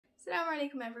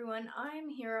Assalamu alaikum everyone, I'm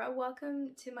Hira. Welcome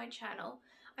to my channel.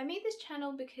 I made this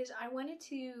channel because I wanted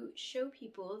to show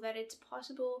people that it's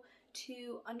possible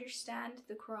to understand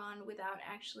the Quran without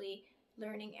actually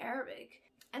learning Arabic.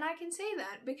 And I can say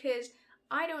that because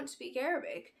I don't speak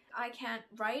Arabic. I can't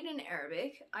write in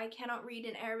Arabic, I cannot read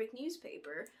an Arabic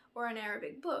newspaper or an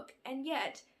Arabic book, and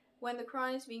yet when the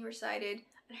Quran is being recited,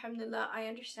 alhamdulillah, I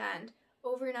understand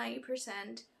over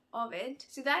 90% of it.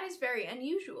 So that is very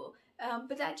unusual.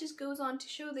 But that just goes on to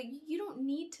show that you don't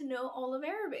need to know all of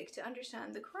Arabic to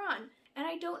understand the Quran. And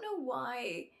I don't know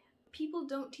why people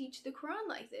don't teach the Quran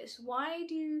like this. Why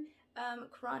do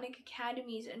Quranic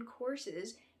academies and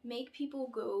courses make people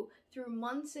go through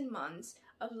months and months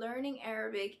of learning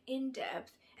Arabic in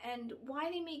depth, and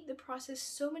why they make the process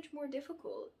so much more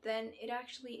difficult than it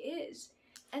actually is?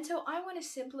 And so I want to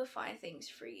simplify things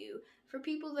for you, for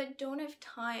people that don't have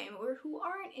time or who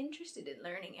aren't interested in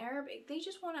learning Arabic. They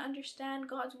just want to understand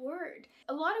God's word.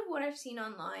 A lot of what I've seen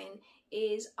online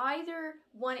is either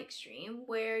one extreme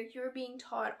where you're being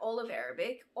taught all of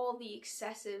Arabic, all the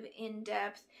excessive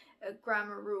in-depth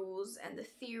grammar rules and the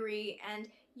theory, and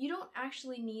you don't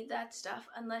actually need that stuff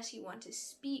unless you want to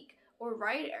speak or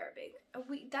write Arabic.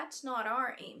 That's not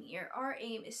our aim here. Our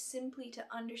aim is simply to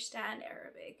understand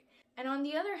Arabic. And on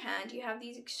the other hand, you have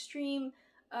these extreme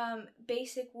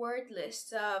basic word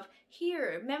lists of,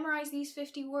 here, memorize these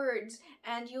 50 words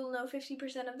and you'll know 50%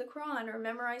 of the Quran, or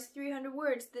memorize 300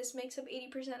 words, this makes up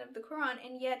 80% of the Quran,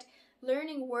 and yet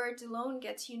learning words alone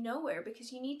gets you nowhere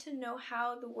because you need to know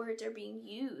how the words are being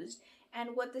used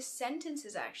and what the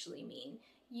sentences actually mean.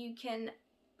 You can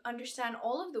understand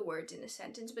all of the words in a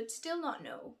sentence but still not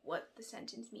know what the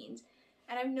sentence means.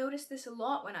 And I've noticed this a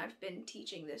lot when I've been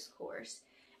teaching this course.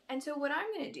 And so what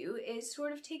I'm going to do is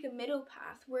sort of take a middle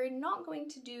path. We're not going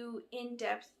to do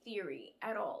in-depth theory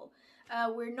at all.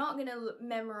 We're not going to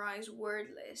memorize word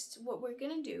lists. What we're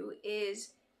going to do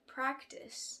is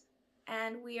practice.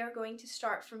 And we are going to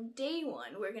start from day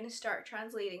one. We're going to start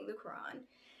translating the Quran.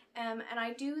 And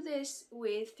I do this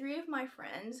with 3 of my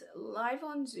friends live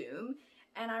on Zoom.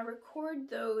 And I record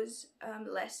those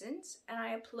lessons and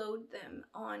I upload them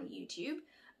on YouTube.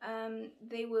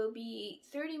 They will be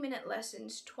 30-minute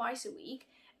lessons twice a week,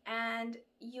 and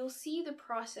you'll see the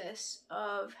process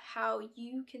of how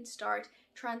you can start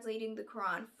translating the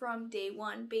Quran from day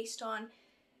one based on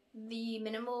the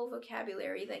minimal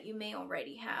vocabulary that you may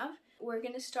already have. We're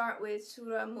going to start with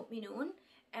Surah Mu'minun,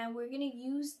 and we're going to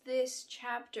use this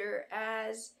chapter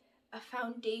as a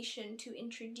foundation to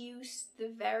introduce the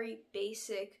very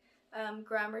basic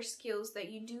grammar skills that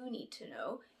you do need to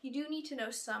know. You do need to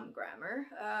know some grammar,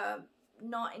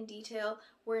 not in detail.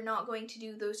 We're not going to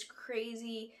do those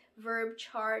crazy verb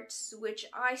charts, which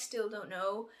I still don't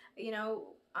know. You know,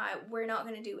 we're not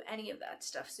going to do any of that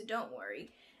stuff, so don't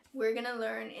worry. We're going to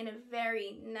learn in a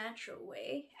very natural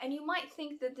way. And you might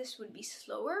think that this would be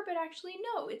slower, but actually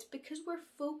no. It's because we're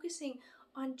focusing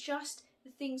on just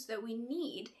the things that we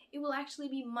need. It will actually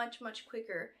be much, much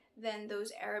quicker than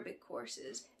those Arabic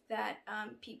courses that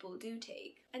people do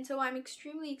take. And so I'm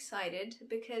extremely excited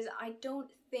because I don't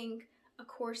think a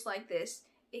course like this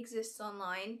exists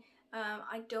online.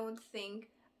 I don't think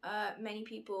many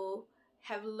people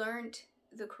have learned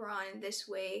the Quran in this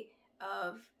way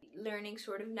of learning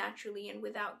sort of naturally and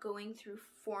without going through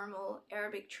formal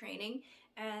Arabic training.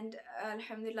 And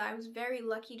alhamdulillah, I was very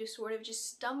lucky to sort of just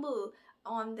stumble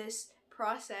on this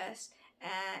process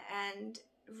and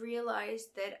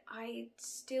realized that I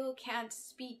still can't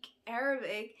speak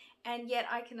Arabic and yet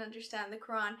I can understand the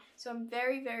Quran. So I'm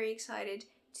very, very excited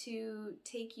to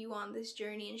take you on this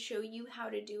journey and show you how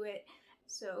to do it.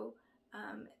 So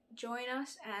join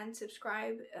us and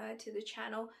subscribe to the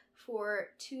channel for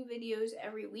 2 videos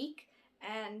every week.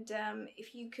 And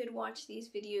if you could watch these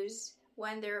videos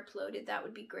when they're uploaded, that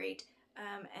would be great.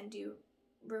 And do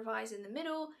revise in the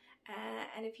middle.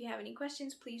 And if you have any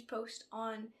questions, please post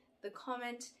on the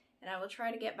comment and I will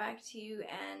try to get back to you.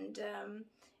 And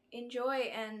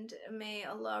enjoy, and may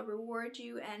Allah reward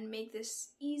you and make this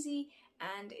easy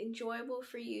and enjoyable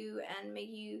for you and make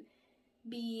you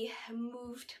be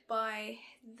moved by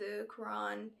the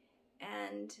Quran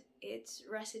and its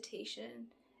recitation.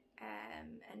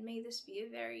 And may this be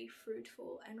a very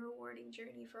fruitful and rewarding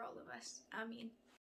journey for all of us. Ameen.